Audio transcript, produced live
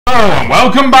And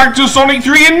welcome back to Sonic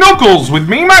 3 and Knuckles with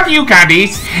me, Matthew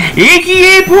Candice,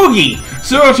 aka Poogie.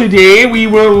 So today we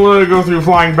will go through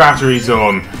Flying Battery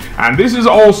Zone, and this is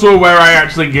also where I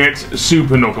actually get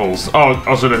Super Knuckles, or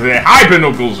should I say Hyper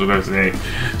Knuckles, should I say.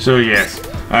 So yes,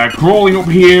 crawling up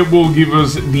here will give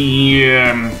us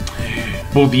the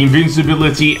both the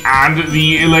invincibility and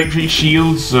the electric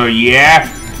shield. So yeah,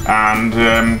 and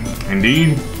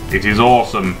indeed it is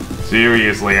awesome,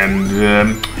 seriously,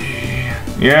 and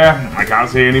yeah, I can't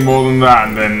say any more than that.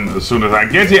 And then as soon as I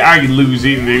get it, I lose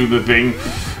it and do the thing.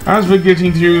 As for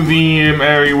getting through the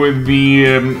area with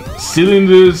the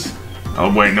cylinders,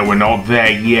 oh wait, no, we're not there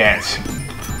yet.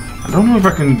 I don't know if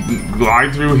I can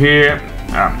glide through here.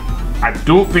 I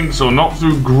don't think so, not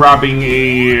through grabbing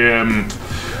a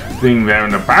thing there.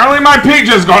 And apparently my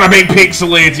picture's got a bit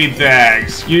pixelated there,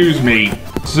 excuse me.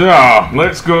 So,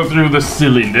 let's go through the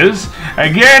cylinders.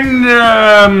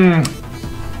 Again,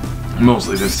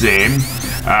 mostly the same.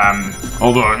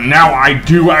 Although now I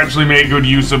do actually make good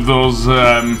use of those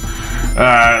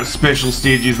special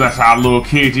stages that are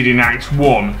located in Act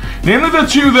 1. Namely the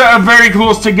two that are very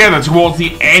close together towards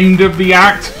the end of the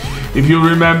act, if you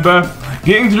remember.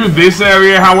 Getting through this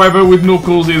area, however, with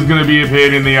Knuckles is going to be a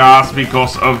pain in the arse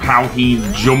because of how he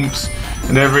jumps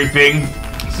and everything.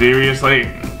 Seriously.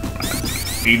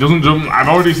 He doesn't jump, I've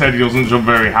already said he doesn't jump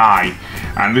very high.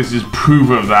 And this is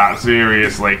proof of that,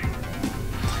 seriously.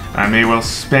 I may well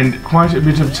spend quite a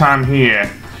bit of time here.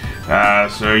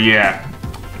 So yeah,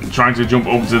 trying to jump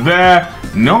up to there,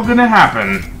 not gonna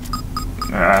happen.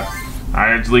 I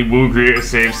actually will create a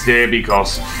save state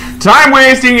because time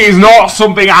wasting is not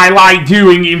something I like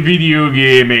doing in video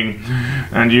gaming.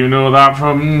 And you know that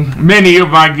from many of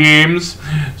my games.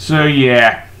 So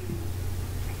yeah.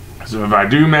 So if I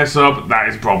do mess up, that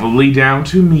is probably down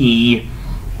to me.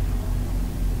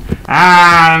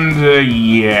 And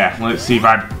yeah, let's see if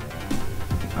I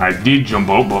did jump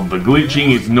up, but the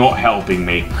glitching is not helping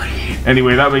me.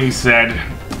 Anyway, that being said,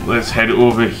 let's head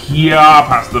over here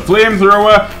past the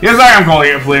flamethrower. Yes, I am calling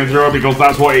it a flamethrower because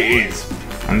that's what it is.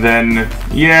 And then,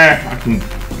 yeah, I can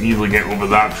easily get over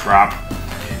that trap.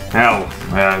 Hell,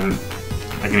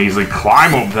 I can easily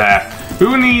climb up there.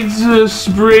 Who needs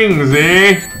springs,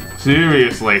 eh?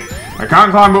 Seriously. I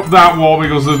can't climb up that wall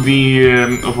because of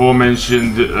the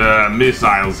aforementioned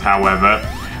missiles, however.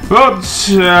 But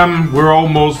we're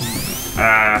almost,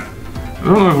 I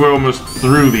don't know if we're almost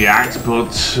through the act,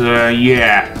 but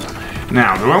yeah.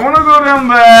 Now, do I want to go down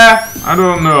there? I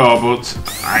don't know, but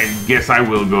I guess I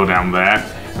will go down there.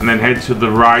 And then head to the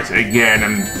right again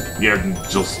and, yeah,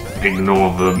 just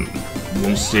ignore the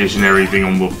one stationary thing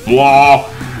on the floor.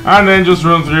 And then just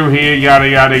run through here, yada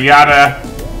yada yada.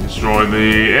 Destroy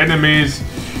the enemies.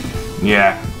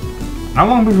 Yeah. How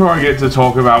long before I get to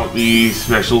talk about the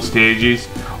special stages?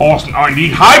 Oh,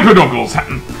 indeed, Hyper Knuckles!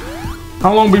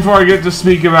 How long before I get to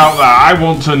speak about that? I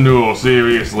want to know,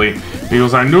 seriously.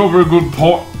 Because I know for a good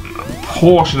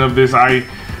portion of this, I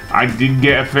did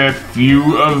get a fair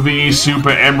few of the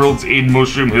Super Emeralds in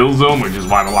Mushroom Hill Zone, which is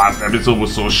why the last episode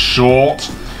was so short.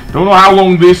 Don't know how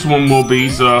long this one will be,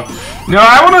 so... No,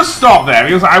 I want to stop there,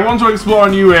 because I want to explore a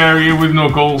new area with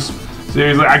Knuckles.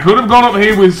 Seriously, I could have gone up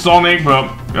here with Sonic, but...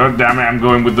 God damn it, I'm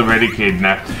going with the Red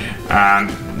Echidna.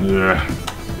 And... yeah.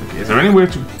 Okay, is there any way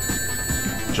to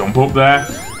jump up there?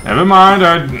 Never mind,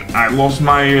 I lost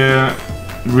my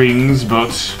rings,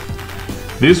 but...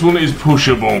 this one is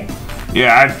pushable.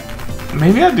 Yeah,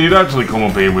 maybe I did actually come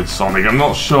up here with Sonic, I'm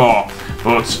not sure.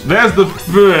 But there's the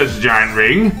first giant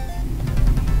ring.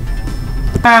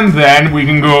 And then we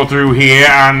can go through here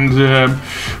and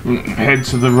head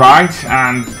to the right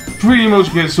and pretty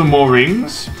much get some more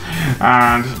rings.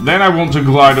 And then I want to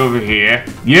glide over here.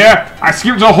 Yeah, I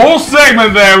skipped a whole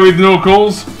segment there with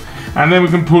Knuckles. And then we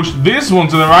can push this one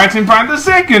to the right and find the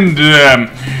second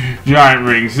giant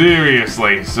ring,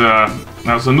 seriously. So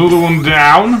that's another one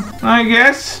down, I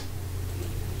guess.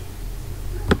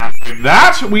 And with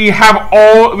that, we have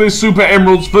all the Super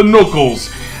Emeralds for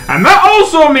Knuckles. And that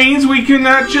also means we can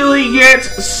actually get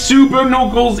Super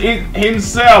Knuckles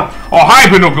himself. Or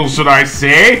Hyper Knuckles, should I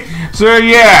say. So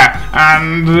yeah,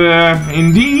 and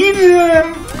indeed,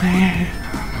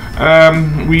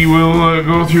 we will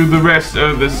go through the rest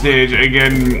of the stage.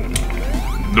 Again,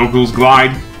 Knuckles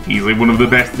glide, easily one of the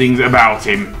best things about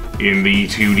him in the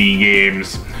 2D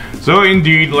games. So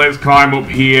indeed, let's climb up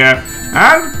here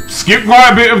and skip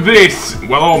quite a bit of this.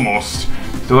 Well, almost.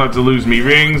 Still have to lose me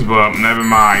rings, but never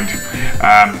mind.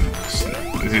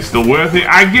 Is it still worth it?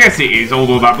 I guess it is,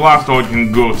 although that Blastoid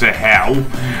can go to hell.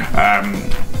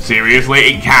 Seriously,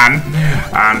 it can.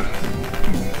 And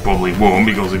probably won't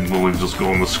because it will just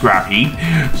go on the scrap heap.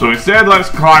 So instead, let's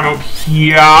climb up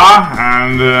here,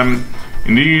 and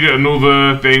indeed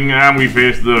another thing, and we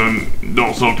face the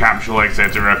not-so capsule,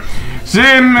 etc.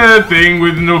 Same thing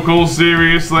with Knuckles,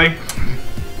 seriously.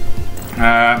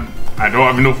 I don't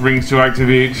have enough rings to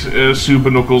activate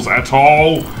Super Knuckles at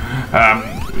all.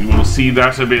 We will see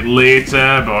that a bit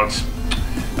later, but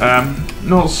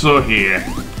not so here.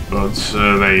 But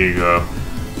there you go.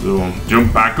 So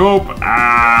jump back up,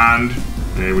 and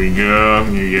there we go.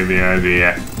 You get the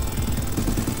idea.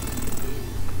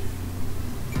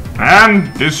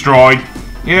 And destroyed.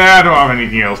 Yeah, I don't have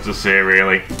anything else to say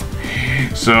really.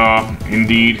 So,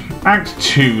 indeed, Act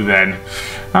 2 then.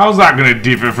 How's that going to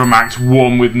differ from Act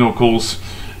 1 with Knuckles?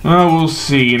 Well, we'll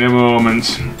see in a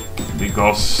moment.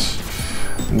 Because,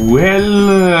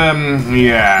 well,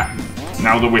 yeah.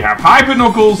 Now that we have Hyper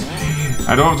Knuckles,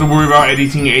 I don't have to worry about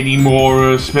editing any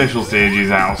more special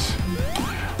stages out.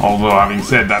 Although, having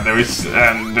said that, there is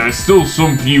still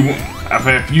a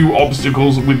fair few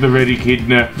obstacles with the Red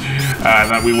Echidna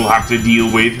that we will have to deal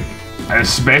with.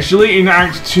 Especially in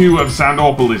Act 2 of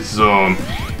Sandopolis Zone.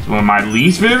 It's one of my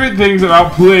least favourite things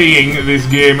about playing this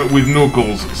game with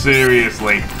Knuckles,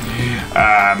 seriously.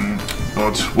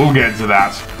 But we'll get to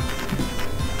that.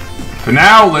 For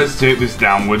now, let's take this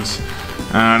downwards.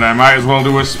 And I might as well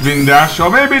do a spin dash, or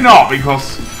maybe not,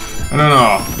 because, I don't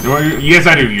know. Yes,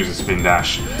 I do use a spin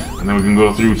dash. And then we can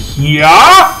go through here,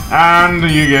 and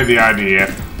you get the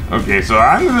idea. Okay, so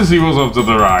I'm going to see what's up to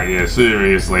the right here,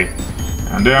 seriously.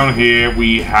 And down here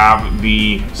we have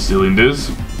the cylinders,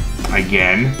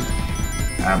 again.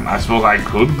 I suppose I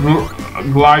could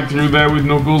glide through there with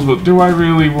Knuckles, but do I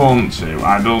really want to?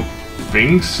 I don't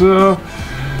think so.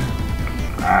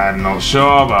 I'm not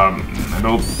sure, but I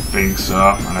don't think so.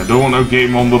 And I don't want to get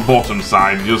him on the bottom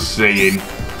side, just saying.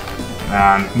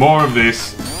 And more of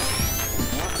this.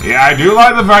 Yeah, I do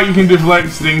like the fact you can deflect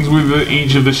things with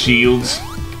each of the shields.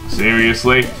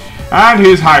 Seriously. And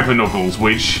here's Hyper Knuckles,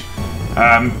 which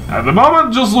at the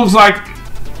moment just looks like...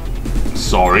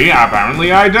 Sorry,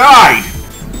 apparently I died.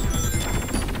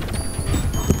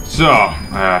 So,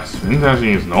 spin dashing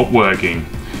is not working.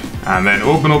 And then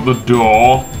open up the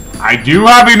door. I do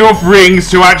have enough rings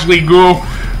to actually go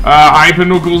Hyper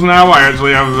Knuckles now. I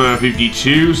actually have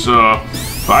 52, so...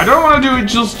 But I don't want to do it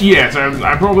just yet.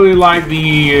 I probably like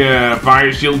the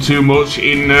fire shield too much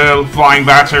in Flying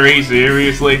Battery,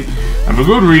 seriously. And for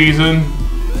good reason.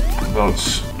 But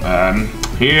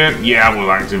here, yeah,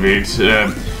 we'll activate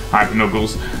Hyper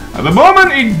Knuckles. At the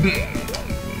moment,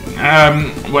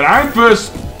 when I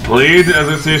first played, as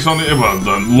I say, Sonic, well,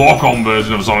 the lock-on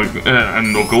version of Sonic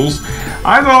and Knuckles,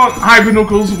 I thought Hyper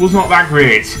Knuckles was not that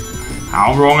great.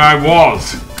 How wrong I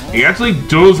was. He actually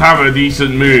does have a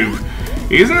decent move.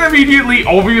 It isn't immediately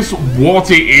obvious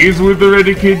what it is with the Red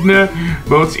Echidna,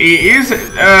 but it is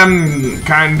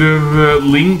kind of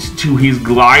linked to his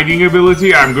gliding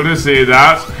ability, I'm gonna say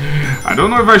that. I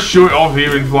don't know if I show it off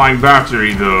here in Flying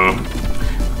Battery though.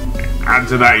 Add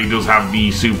to that, he does have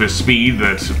the super speed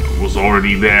that was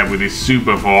already there with his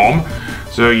super form.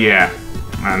 So yeah,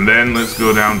 and then let's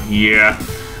go down here.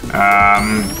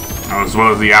 As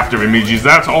well as the after images,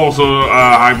 that's also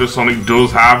Hypersonic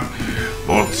does have.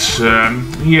 But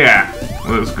yeah,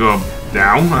 let's go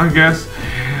down, I guess.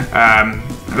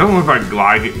 I don't know if I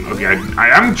glide it. Okay, I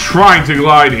am trying to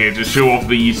glide here to show off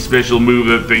the special move,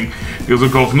 that thing, because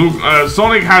of course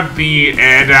Sonic had the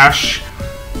air dash,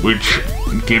 which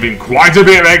gave him quite a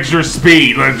bit of extra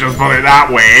speed, let's just put it that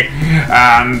way.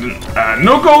 And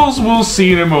Knuckles, we'll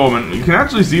see in a moment. You can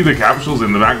actually see the capsules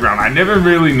in the background. I never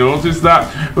really noticed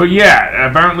that, but yeah,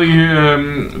 apparently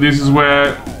this is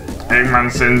where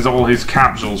Eggman sends all his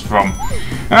capsules from.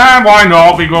 And why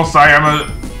not? Because I am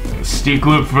a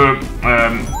stickler for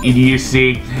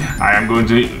idiocy. I am going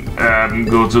to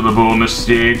go to the bonus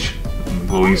stage,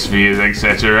 glowing spheres,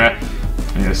 etc.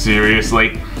 Yeah,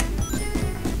 seriously.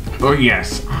 But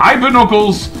yes, Hyper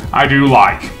Knuckles I do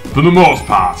like, for the most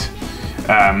part.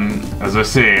 As I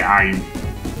say,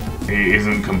 it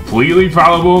isn't completely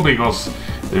fallible because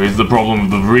there is the problem of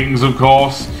the rings, of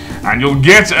course. And you'll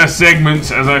get a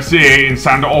segment, as I say, in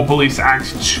Sandopolis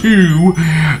Act 2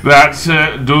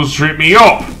 that does trip me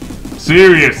up.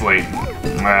 Seriously.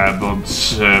 But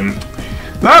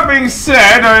that being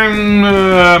said,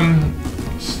 I'm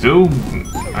still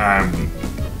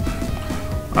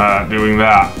doing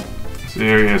that.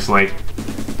 Seriously.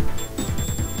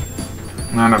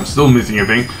 And I'm still missing a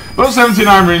thing. But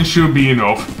 79 rings should be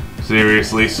enough.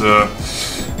 Seriously, so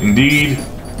indeed.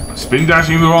 Spin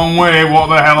dashing the wrong way, what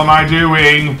the hell am I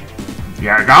doing?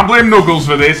 Yeah, I can't blame Knuckles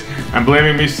for this, I'm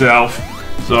blaming myself.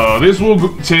 So this will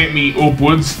take me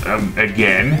upwards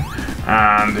again,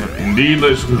 and indeed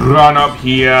let's run up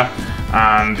here,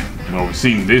 and well, we've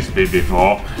seen this bit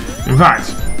before. In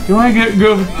fact, do I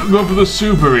go for the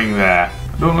super ring there?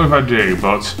 I don't know if I do,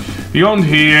 but beyond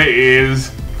here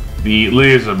is the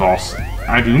laser boss.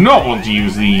 I do not want to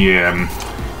use the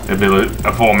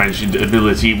aforementioned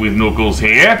ability with Knuckles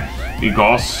here,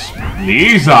 because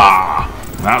laser!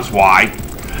 That's why.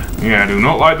 Yeah, I do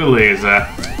not like the laser.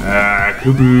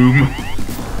 Kaboom.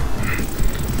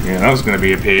 Yeah, that's going to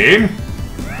be a pain.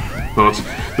 But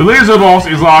the laser boss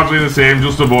is largely the same,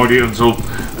 just avoid it until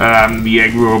the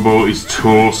egg robo is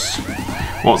toast.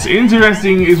 What's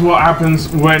interesting is what happens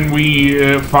when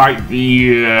we fight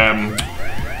the,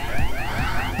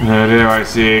 dare I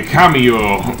say,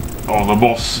 Cameo, or the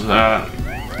boss,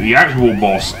 the actual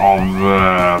boss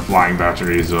of Flying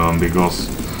Battery Zone, because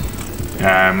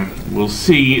we'll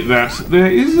see that there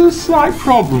is a slight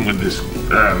problem with this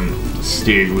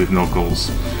stage with Knuckles,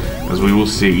 as we will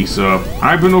see. So,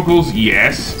 Hyper Knuckles,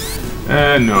 yes.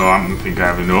 No, I don't think I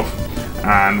have enough.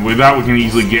 And with that, we can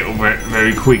easily get over it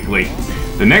very quickly.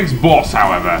 The next boss,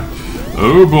 however,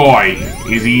 oh boy,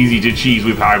 is easy to cheese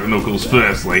with Hyper Knuckles,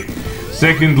 firstly.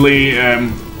 Secondly, I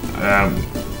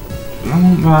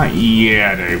want that?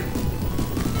 Yeah, I do.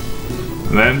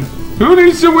 And then, who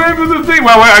needs to wait for the thing?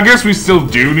 Well, I guess we still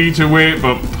do need to wait,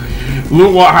 but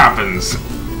look what happens.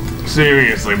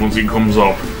 Seriously, once it comes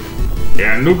up.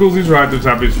 Yeah, Knuckles is right to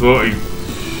tap his foot.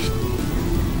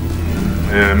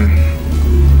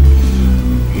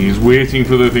 He's waiting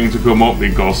for the thing to come up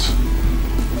because,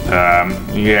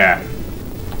 yeah.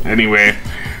 Anyway,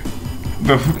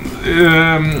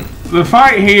 the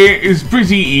fight here is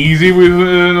pretty easy with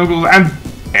Knuckles and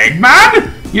Eggman?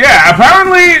 Yeah,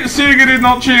 apparently Sega did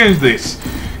not change this.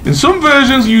 In some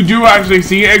versions you do actually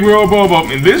see Egg Robo,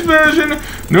 but in this version,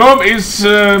 nope, it's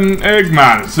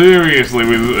Eggman, seriously,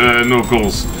 with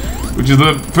Knuckles. Which is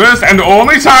the first and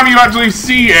only time you actually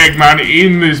see Eggman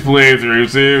in this playthrough,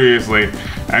 seriously.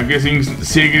 I'm guessing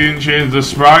Sega didn't change the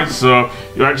sprites, so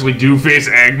you actually do face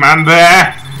Eggman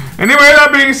there. Anyway,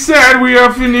 that being said, we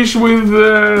are finished with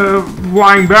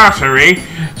Flying Battery.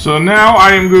 So now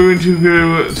I am going to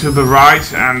go to the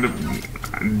right, and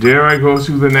dare I go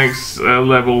to the next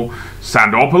level,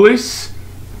 Sandopolis?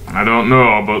 I don't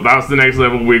know, but that's the next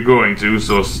level we're going to.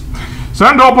 So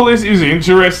Sandopolis is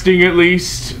interesting, at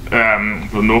least,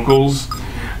 for Knuckles.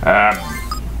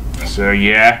 So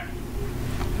yeah.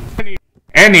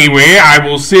 Anyway, I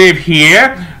will save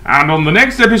here, and on the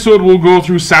next episode we'll go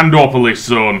through Sandopolis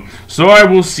Zone. So I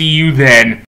will see you then.